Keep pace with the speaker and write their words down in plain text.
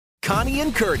Connie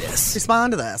and Curtis.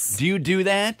 Respond to this. Do you do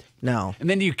that? No. And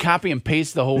then do you copy and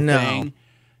paste the whole No. thing?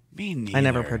 Me neither. I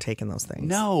never partake in those things.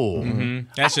 No.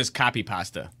 That's just copy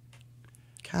pasta.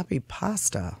 Copy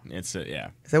pasta. It's yeah.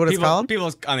 Is that what it's called?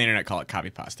 People on the internet call it copy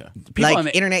pasta. People Like on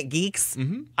the, internet geeks?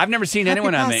 I've never seen Copy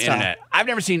anyone on the pasta. internet. I've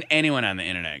never seen anyone on the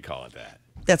internet call it that.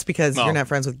 That's because Well. you're not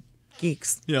friends with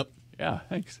geeks. Yep. Yeah,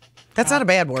 thanks. That's not a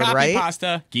bad word, Copy right?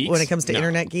 pasta. Geeks. When it comes to No.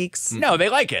 internet geeks? No, they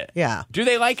like it. Yeah. Do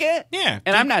they like it? Yeah.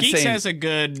 And I'm not Geeks saying has a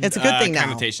good It's a good thing now.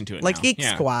 connotation to it Like now. Geek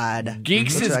Yeah. Squad.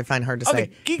 Geeks which is- I find hard to Okay,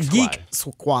 say. Geek Squad. Geek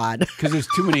Squad. Because there's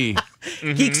too many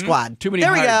Geek Squad. Too many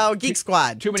There we hard- go. Geek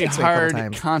Squad. too many Takes me a couple hard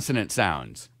times. consonant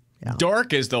sounds.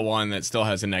 Dork is the one that still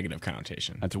has a negative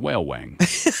connotation. That's a whale wang.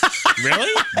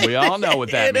 Really? We all know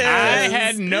what that It means. I is.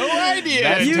 had no idea.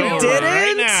 That's You until didn't?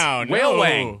 right now. Whale No.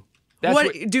 wang. That's Why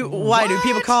do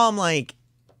people What? call them like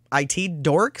IT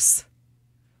dorks?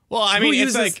 Well, I Who mean, it's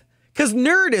uses- like Because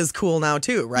nerd is cool now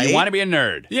too, right? You want to be a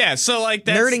nerd. yeah. So like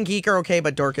that's, Nerd and geek are okay,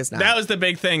 but dork is not. that was the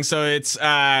big thing. So it's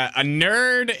a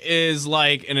nerd is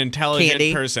like an intelligent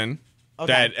Candy. person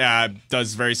Okay. that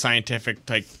does very scientific,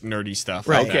 like nerdy stuff.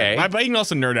 Right. like that. Okay. But you can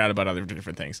also nerd out about other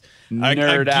different things.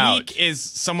 Nerd a out. geek is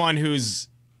someone who's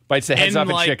Bites the heads in, off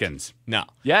of like- chickens. no,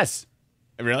 Yes.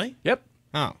 really. Yep.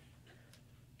 Oh.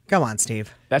 Come on,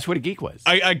 Steve. That's what a geek was.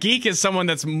 A geek is someone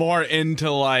that's more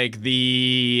into like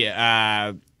the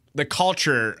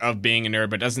culture of being a nerd,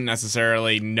 but doesn't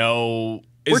necessarily know.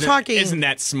 Isn't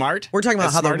that smart? We're talking about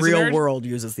As how the smart as a real nerd? world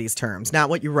uses these terms, not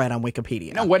what you read on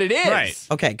Wikipedia. No, what it is. Right.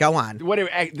 Okay, go on. What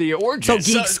the origin.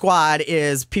 So Geek Squad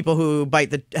is people who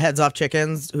bite the heads off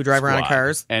chickens, who drive around in Squad.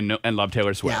 cars. and love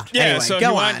Taylor Swift. Yeah, Anyway, so if go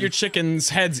you want on. your chicken's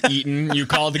heads eaten, you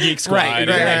call the Geek Squad, Right, and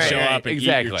right, they right, show right, up and eat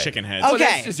exactly. your chicken heads. Well, Okay.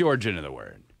 that's just the origin of the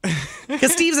word.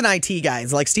 Because Steve's an IT guy.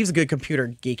 Like Steve's a good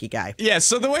computer geeky guy. Yeah,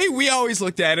 so the way we always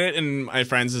looked at it, and my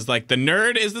friends, is like the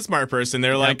nerd is the smart person.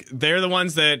 They're like they're the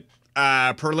ones that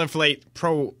proliferate.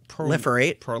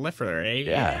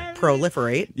 Yeah.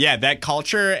 Proliferate. Yeah, that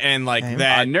culture and like A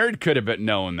that. nerd could have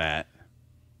known that.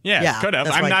 Yeah, could have.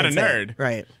 that's I'm why I not a can say nerd. it.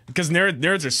 Right. Because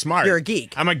nerds are smart. You're a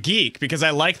geek. I'm a geek because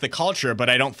I like the culture, but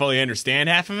I don't fully understand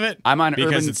half of it. I'm on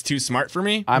because Urban- it's too smart for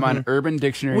me. I'm on Urban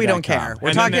Dictionary. We don't care. We're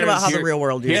And then talking about how there's- the real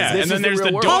world uses Yeah, it. and then is there's the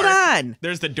the real dork. world. Hold on.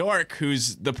 There's the dork,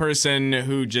 who's the person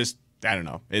who just, I don't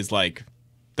know, is like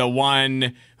the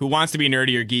one who wants to be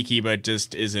nerdy or geeky, but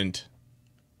just isn't.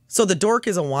 So the dork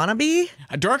is a wannabe?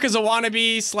 A dork is a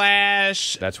wannabe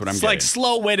slash. That's what I'm it's like getting.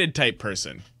 slow-witted type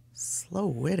person.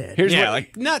 Slow-witted. Here's Yeah, what,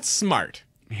 like not smart.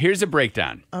 here's a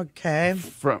breakdown Okay.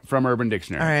 from Urban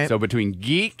Dictionary. All right. So between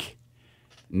geek,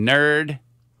 nerd,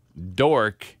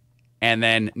 dork, and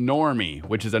then normie,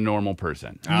 which is a normal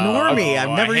person. Normie. I've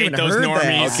never I hate even those heard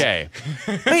normies. that.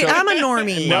 Okay. Wait, I'm a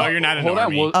normie. No, you're not a Hold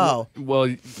on. normie. Well, Oh. well,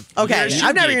 Okay, You're a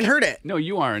I've never geek. even heard it. no,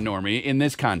 you are a normie in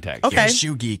this context. Okay.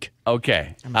 Shoe geek.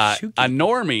 Okay. a shoe A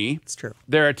normie. It's true.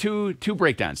 There are two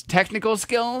breakdowns: technical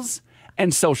skills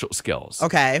and social skills.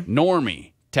 Okay.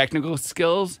 Normie. Technical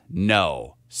skills?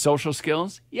 No. Social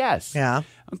skills? Yes. Yeah.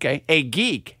 Okay. A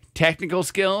geek. Technical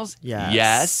skills? Yes.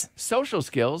 Yes. Social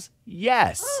skills?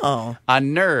 Yes. Oh. A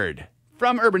nerd.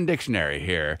 From Urban Dictionary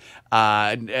here.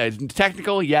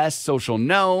 Technical, yes. Social,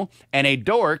 no. And a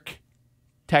dork.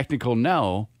 Technical,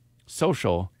 no.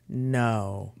 Social,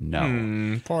 No.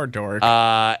 no. Poor dork.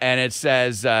 And it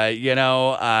says,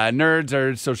 nerds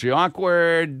are socially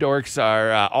awkward. Dorks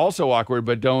are also awkward,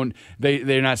 but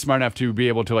they're not smart enough to be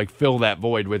able to like fill that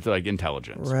void with like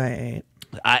intelligence. Right.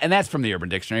 And that's from the Urban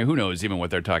Dictionary. Who knows even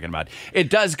what they're talking about? It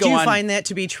does go Do you on. find that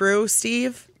to be true,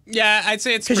 Steve? yeah, I'd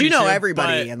say it's Because you pretty know true,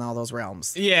 everybody but- in all those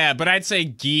realms. Yeah, but I'd say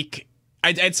geek.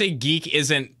 I'd say geek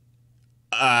isn't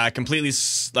completely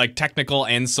like technical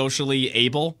and socially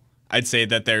able. I'd say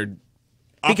that they're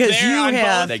up Because there you on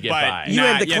have- both, They get but by. You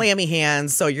have not- the yeah, clammy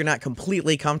hands, so you're not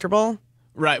completely comfortable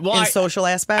right. Well, in I, social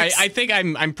aspects. I think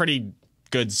I'm pretty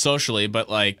good socially, but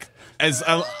like as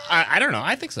I don't know.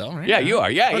 I think so. Right? Yeah, you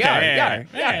are. Yeah, Okay,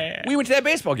 yeah. We went to that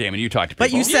baseball game and you talked to people.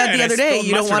 But you said Yeah, the and I other day spilled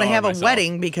you don't mustard want to all have over a myself.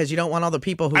 wedding because you don't want all the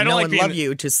people who I don't know like and being love the-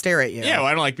 you to stare at you. Yeah, well,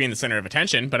 I don't like being the center of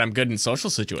attention, but I'm good in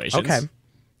social situations. Okay.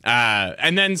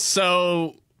 And then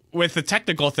so with the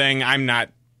technical thing, I'm not.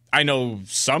 I know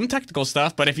some technical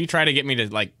stuff, but if you try to get me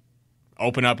to like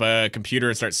open up a computer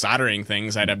and start soldering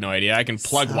things, I'd have no idea. I can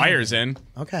plug wires in.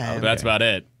 Okay. But that's about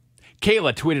it.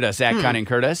 Kayla tweeted us at Connie and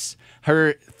Curtis.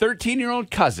 Her 13-year-old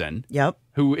cousin, Yep.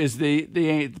 who is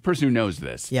the person who knows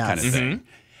this Yes. kind of thing,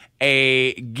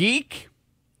 a geek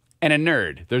and a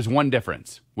nerd. There's one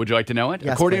difference. Would you like to know it?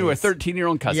 Yes, According please. to a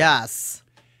 13-year-old cousin. Yes.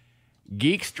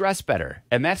 Geeks dress better.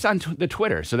 And that's on the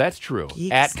Twitter, so that's true.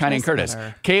 Geeks at Connie and dress Curtis.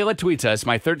 better. Kayla tweets us,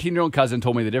 my 13-year-old cousin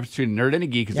told me the difference between a nerd and a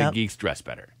geek is Yep. that geeks dress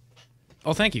better.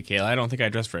 Oh, thank you, Kayla. I don't think I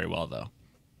dressed very well, though.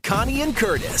 Connie and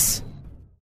Curtis.